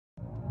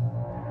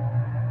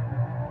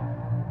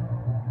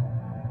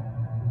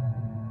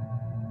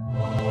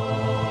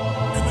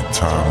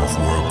time of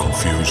work,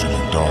 confusion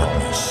and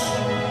darkness,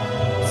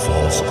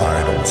 false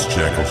idols,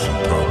 jackals and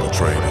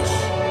perpetrators,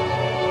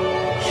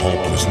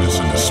 hopelessness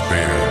and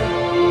despair,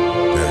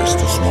 there is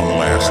this one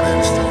last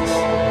instance,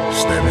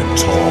 standing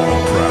tall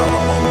and proud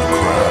among the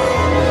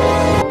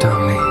crowd.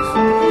 Don't leave.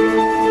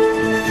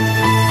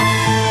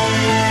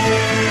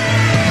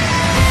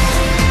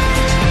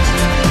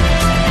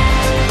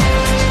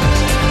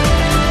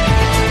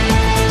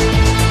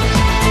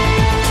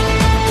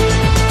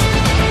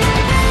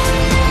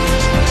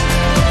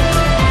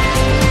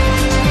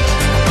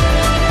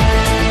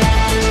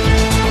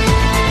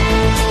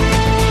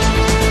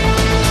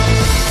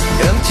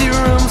 Empty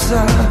rooms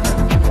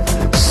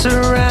are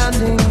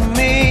surrounding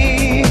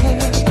me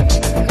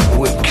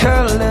with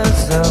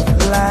colors of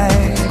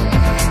light.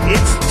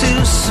 It's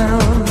too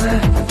soon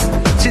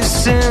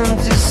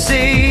to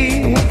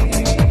see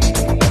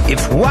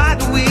if what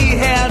we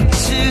had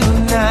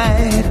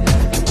tonight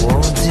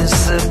won't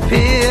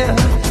disappear,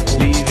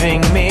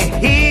 leaving me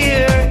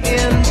here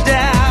in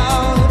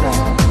doubt.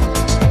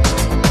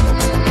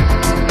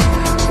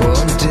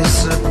 Won't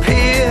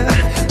disappear,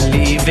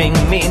 leaving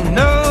me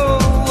no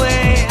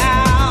way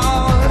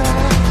out.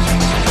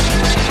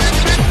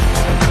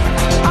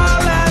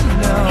 All I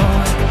know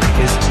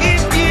is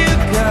if you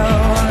go,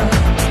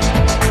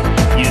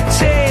 you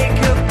take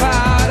a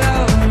part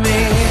of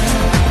me.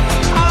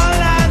 All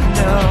I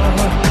know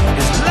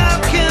is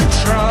love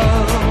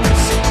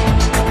controls.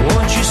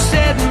 Won't you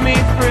set me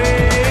free?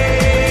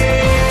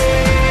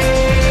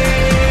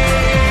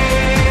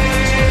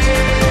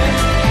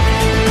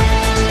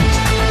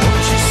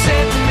 Won't you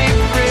set me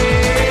free?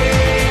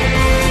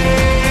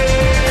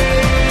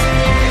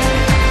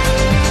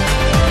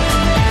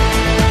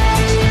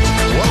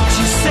 Won't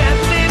you set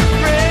me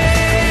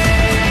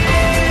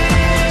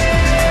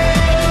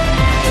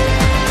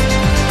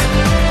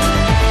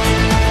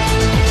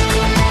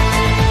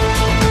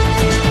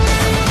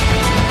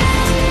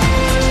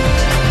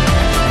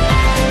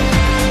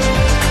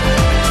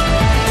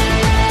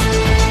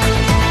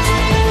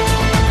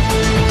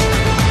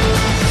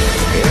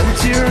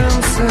Empty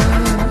rooms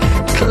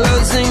are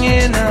closing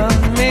in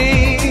on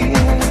me.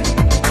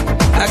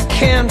 I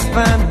can't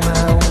find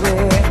my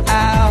way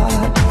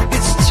out.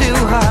 It's too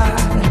hard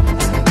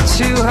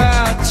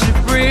to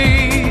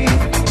breathe.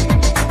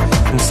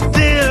 And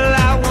still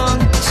I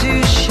want to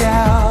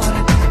shout,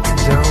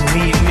 don't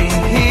leave me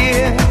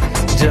here,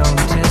 don't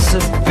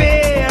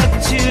disappear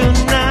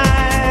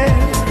tonight.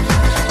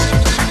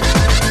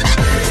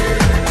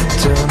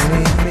 Don't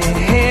leave me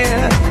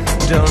here,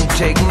 don't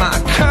take my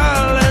car.